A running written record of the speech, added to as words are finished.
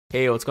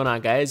Hey, what's going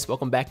on guys?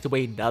 Welcome back to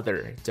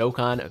another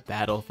Dokkan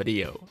battle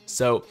video.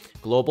 So,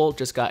 Global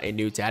just got a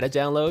new data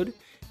download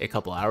a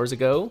couple hours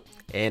ago,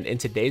 and in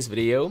today's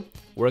video,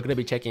 we're going to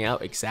be checking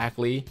out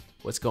exactly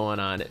what's going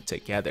on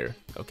together.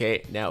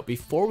 Okay, now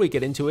before we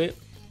get into it,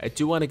 I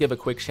do want to give a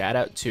quick shout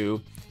out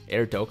to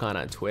STR Dokkan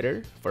on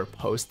Twitter for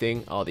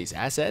posting all these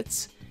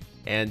assets.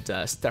 And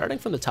starting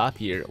from the top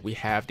here, we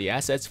have the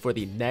assets for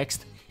the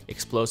next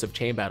explosive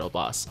chain battle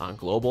boss on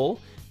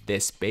Global,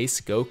 this base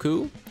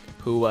Goku,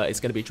 who is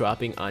going to be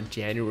dropping on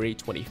January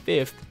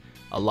 25th,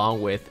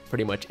 along with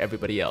pretty much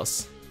everybody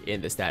else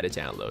in this data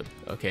download.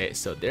 Okay,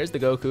 so there's the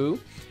Goku,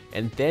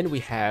 and then we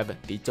have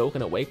the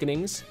Dokkan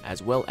Awakenings,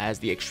 as well as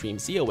the Extreme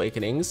Z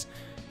Awakenings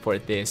for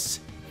this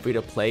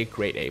free-to-play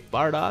Grade 8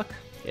 Bardock,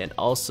 and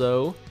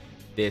also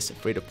this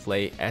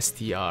free-to-play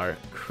STR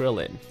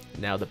Krillin.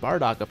 Now the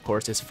Bardock, of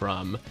course, is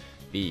from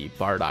the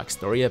Bardock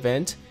story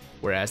event,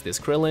 whereas this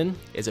Krillin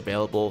is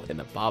available in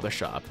the Baba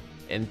shop.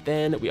 And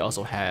then we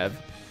also have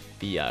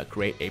the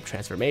Great Ape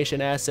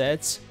Transformation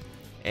assets,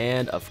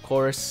 and of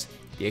course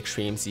the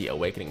Extreme Z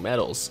Awakening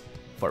medals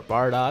for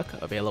Bardock,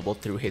 available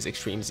through his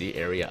Extreme Z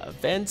area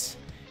event.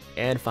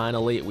 And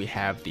finally we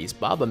have these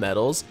Baba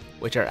medals,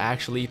 which are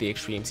actually the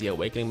Extreme Z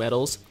Awakening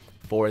medals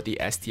for the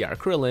STR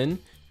Krillin,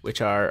 which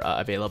are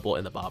available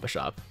in the Baba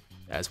shop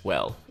as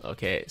well.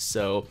 Okay,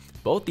 so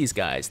both these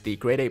guys, the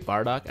Grade 8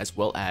 Bardock as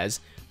well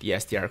as the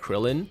STR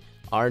Krillin,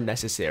 are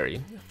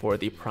necessary for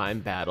the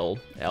Prime Battle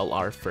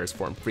LR First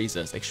Form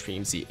Frieza's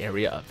Extreme Z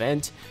area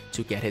event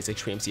to get his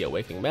Extreme Z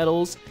Awakening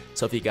medals.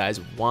 So if you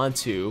guys want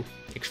to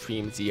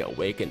Extreme Z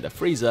Awaken the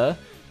Frieza,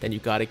 then you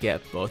gotta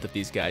get both of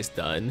these guys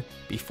done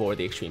before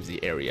the Extreme Z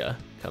area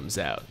comes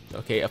out.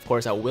 Okay, of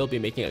course I will be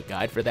making a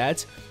guide for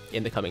that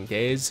in the coming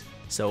days,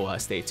 so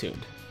stay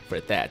tuned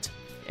for that.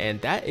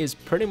 And that is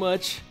pretty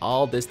much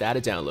all this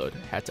data download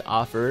had to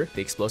offer: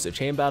 the Explosive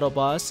Chain Battle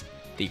boss,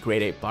 the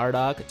Grade 8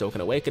 Bardock, Dokkan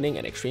Awakening,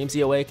 and Extreme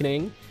Z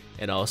Awakening,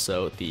 and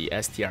also the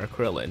STR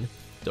Krillin,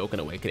 Dokkan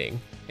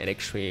Awakening, and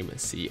Extreme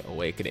Z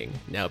Awakening.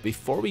 Now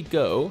before we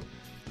go,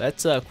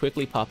 let's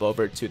quickly pop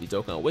over to the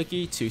Dokkan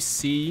Wiki to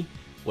see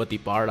what the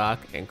Bardock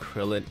and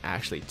Krillin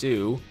actually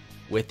do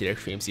with their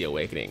Extreme Z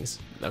Awakenings.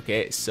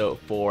 Okay, so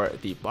for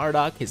the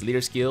Bardock, his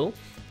leader skill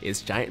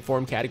is Giant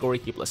Form category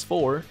Ki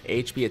 +4,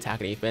 HP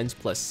attack and defense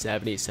plus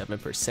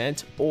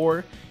 77%,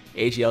 or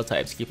AGL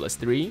types Ki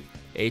 +3,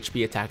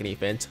 HP attack and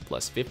defense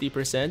plus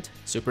 50%,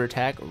 super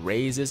attack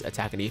raises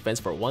attack and defense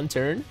for 1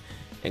 turn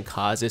and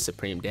causes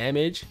supreme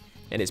damage,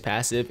 and his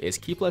passive is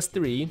Ki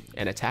 +3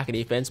 and attack and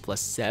defense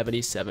plus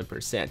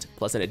 77%,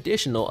 plus an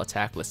additional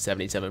attack plus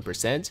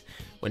 77%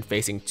 when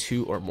facing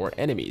 2 or more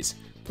enemies,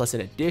 plus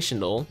an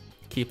additional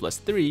Ki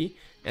 +3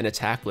 and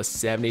attack plus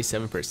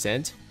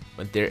 77%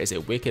 when there is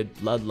a Wicked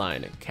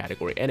Bloodline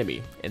category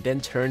enemy, and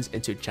then turns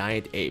into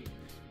Giant Ape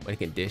when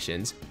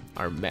conditions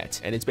are met.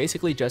 And it's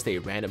basically just a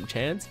random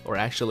chance, or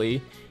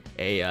actually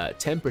a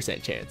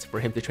 10% chance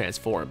for him to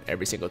transform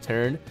every single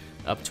turn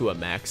up to a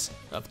max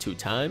of 2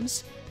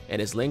 times.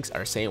 And his links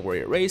are Saiyan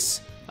Warrior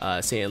Race,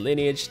 Saiyan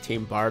Lineage,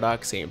 Team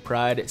Bardock, Saiyan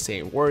Pride,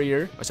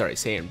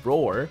 Saiyan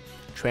Roar,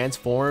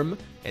 Transform,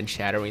 and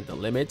Shattering the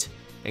Limit.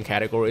 And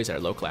categories are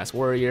Low Class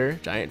Warrior,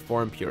 Giant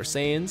Form Pure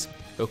Saiyans,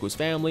 Goku's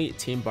Family,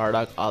 Team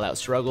Bardock All Out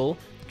Struggle,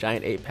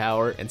 Giant Ape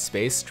Power, and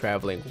Space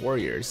Traveling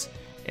Warriors.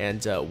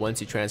 And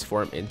once you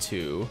transform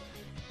into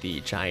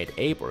the Giant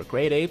Ape or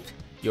Great Ape,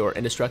 you're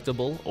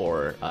indestructible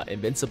or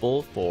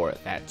invincible for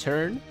that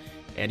turn.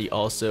 And you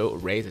also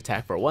raise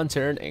attack for 1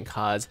 turn and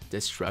cause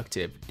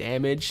destructive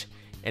damage.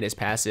 And his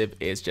passive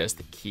is just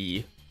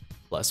Ki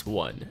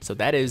 +1. So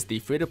that is the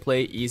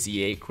free-to-play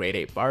EZA Grade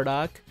 8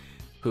 Bardock,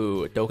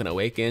 who Dokkan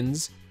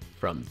Awakens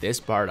from this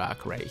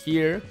Bardock right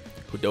here,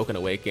 who Dokkan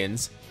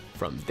Awakens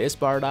from this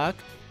Bardock,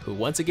 who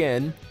once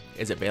again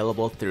is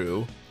available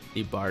through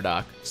the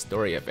Bardock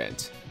story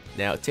event.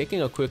 Now,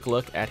 taking a quick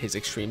look at his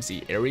Extreme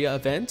Z area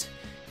event,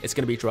 it's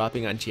going to be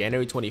dropping on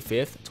January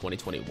 25th,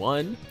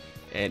 2021,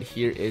 and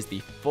here is the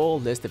full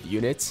list of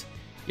units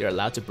you're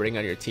allowed to bring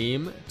on your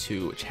team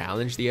to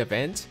challenge the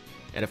event,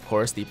 and of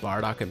course the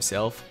Bardock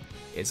himself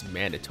is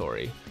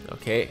mandatory.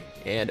 Okay,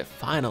 and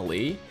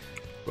finally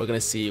we're going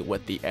to see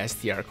what the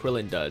STR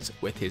Krillin does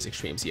with his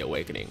Extreme Z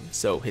Awakening.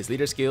 So his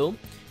leader skill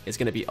is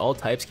going to be all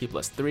types Ki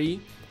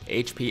 +3,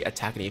 HP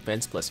attack and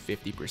defense plus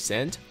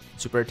 50%,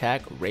 super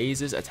attack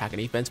raises attack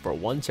and defense for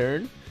 1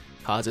 turn,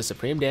 causes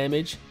supreme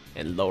damage,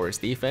 and lowers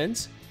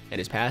defense, and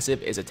his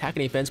passive is attack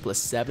and defense plus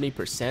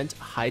 70%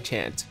 high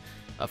chance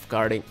of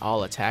guarding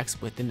all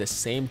attacks within the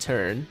same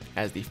turn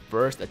as the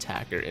first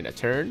attacker in a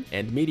turn,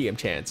 and medium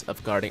chance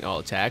of guarding all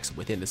attacks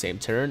within the same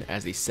turn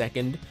as the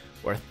second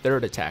or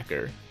third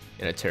attacker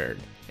in a turn,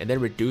 and then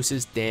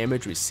reduces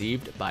damage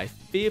received by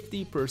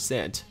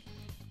 50%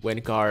 when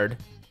guard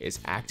is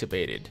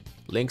activated.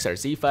 Links are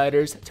Z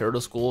Fighters, Turtle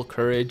School,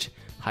 Courage,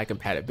 High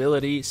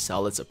Compatibility,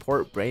 Solid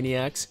Support,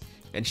 Brainiacs,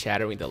 and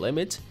Shattering the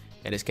Limit,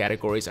 and his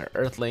categories are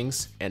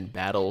Earthlings and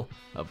Battle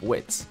of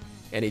Wits.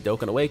 And he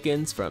Dokkan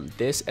Awakens from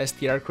this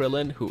STR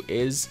Krillin, who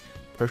is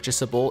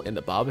purchasable in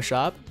the Baba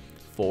shop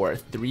for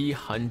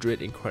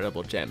 300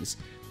 incredible gems.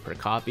 per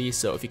copy.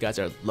 So if you guys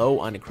are low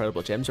on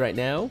incredible gems right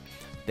now,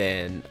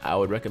 then I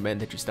would recommend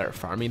that you start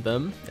farming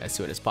them as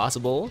soon as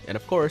possible. And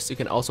of course, you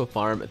can also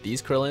farm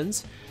these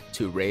Krillins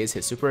to raise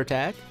his super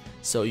attack.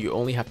 So you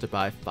only have to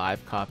buy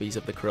 5 copies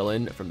of the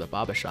Krillin from the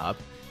Baba shop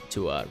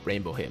to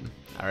rainbow him.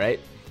 Alright?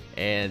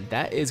 And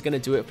that is gonna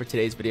do it for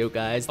today's video,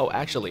 guys. Oh,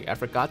 actually, I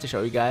forgot to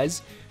show you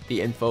guys the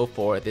info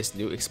for this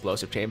new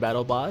explosive chain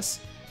battle boss.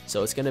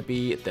 So it's gonna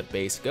be the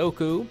base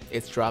Goku.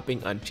 It's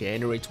dropping on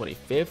January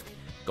 25th,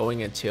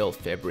 going until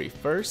February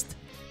 1st.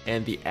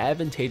 And the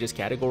advantageous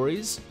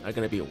categories are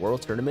gonna be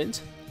World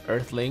Tournament,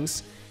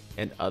 Earthlings,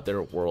 and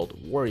other World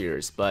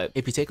Warriors. But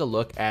if you take a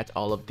look at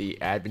all of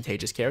the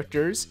advantageous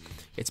characters,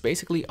 it's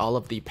basically all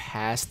of the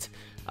past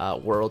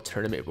World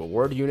Tournament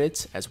reward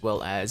units, as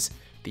well as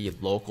the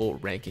local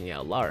ranking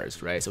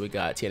LRs, right? So we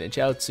got Tien and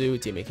Chaozu,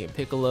 Demon King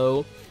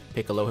Piccolo,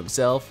 Piccolo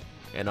himself,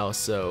 and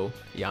also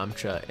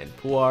Yamcha and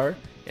Puar,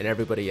 and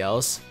everybody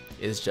else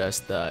is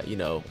just, you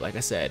know, like I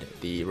said,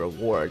 the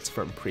rewards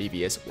from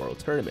previous World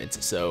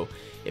Tournaments. So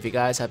if you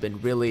guys have been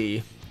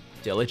really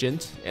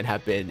diligent and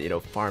have been, you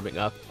know, farming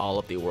up all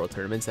of the World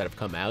Tournaments that have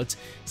come out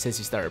since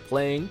you started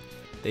playing,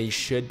 then you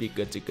should be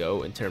good to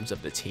go in terms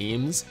of the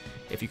teams.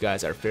 If you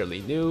guys are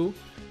fairly new,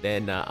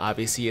 then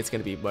obviously it's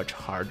going to be much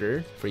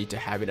harder for you to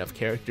have enough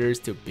characters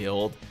to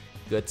build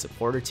good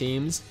supporter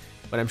teams.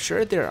 But I'm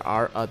sure there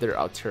are other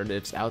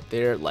alternatives out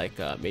there, like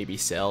maybe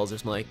cells or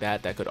something like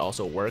that, that could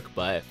also work,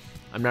 but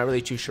I'm not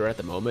really too sure at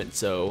the moment,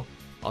 so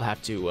I'll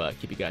have to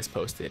keep you guys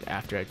posted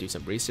after I do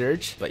some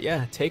research. But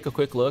yeah, take a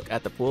quick look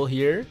at the pool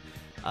here.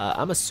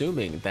 I'm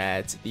assuming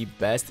that the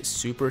best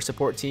super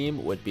support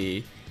team would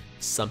be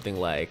something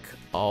like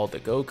all the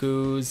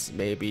Gokus,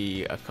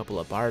 maybe a couple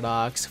of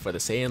Bardocks for the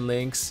Saiyan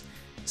links,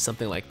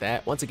 something like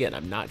that. Once again,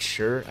 I'm not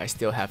sure. I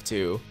still have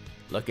to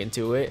look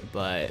into it,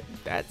 but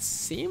that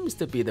seems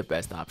to be the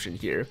best option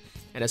here.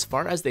 And as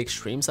far as the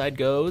extreme side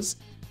goes,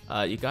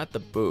 you got the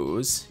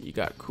Boos, you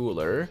got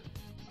Cooler,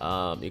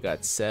 you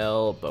got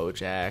Cell,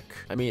 Bojack.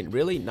 I mean,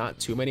 really not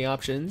too many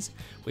options.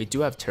 We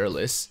do have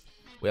Turles.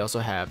 We also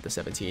have the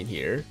 17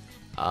 here.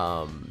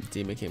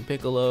 Demon King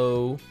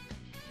Piccolo,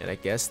 and I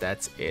guess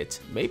that's it.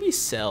 Maybe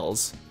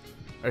Cells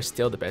are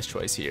still the best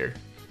choice here.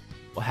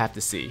 We'll have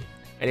to see.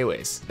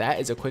 Anyways, that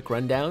is a quick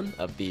rundown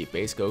of the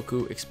base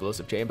Goku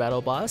explosive chain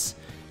battle boss.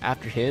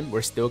 After him,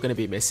 we're still going to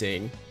be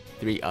missing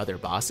 3 other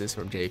bosses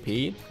from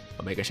JP,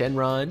 Omega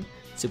Shenron,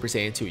 Super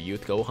Saiyan 2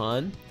 Youth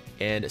Gohan,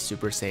 and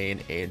Super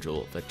Saiyan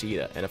Angel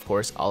Vegeta. And of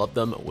course, all of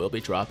them will be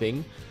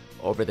dropping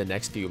over the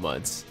next few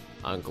months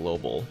on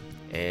Global.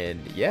 And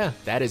yeah,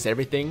 that is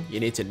everything you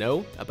need to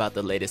know about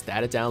the latest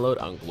data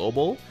download on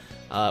Global.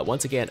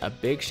 Once again, a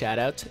big shout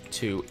out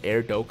to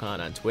STR Dokkan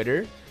on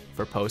Twitter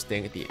for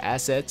posting the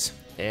assets.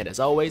 And as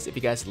always, if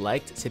you guys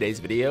liked today's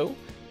video,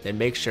 then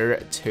make sure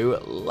to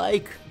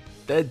like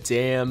the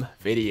damn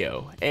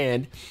video.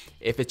 And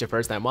if it's your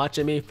first time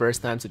watching me,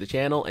 first time to the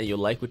channel, and you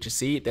like what you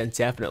see, then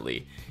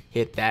definitely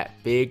hit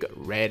that big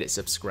red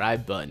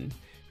subscribe button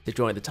to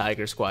join the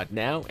Tiger Squad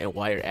now. And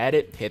while you're at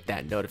it, hit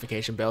that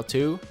notification bell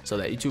too, so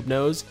that YouTube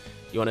knows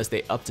you want to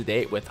stay up to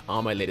date with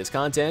all my latest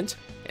content.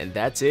 And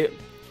that's it.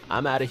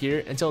 I'm out of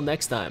here. Until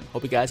next time,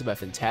 hope you guys have a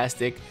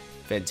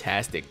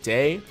fantastic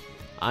day.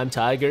 I'm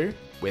Tiger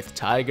with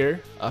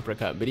Tiger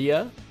Uppercut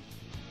Media,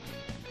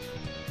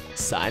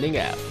 signing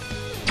out.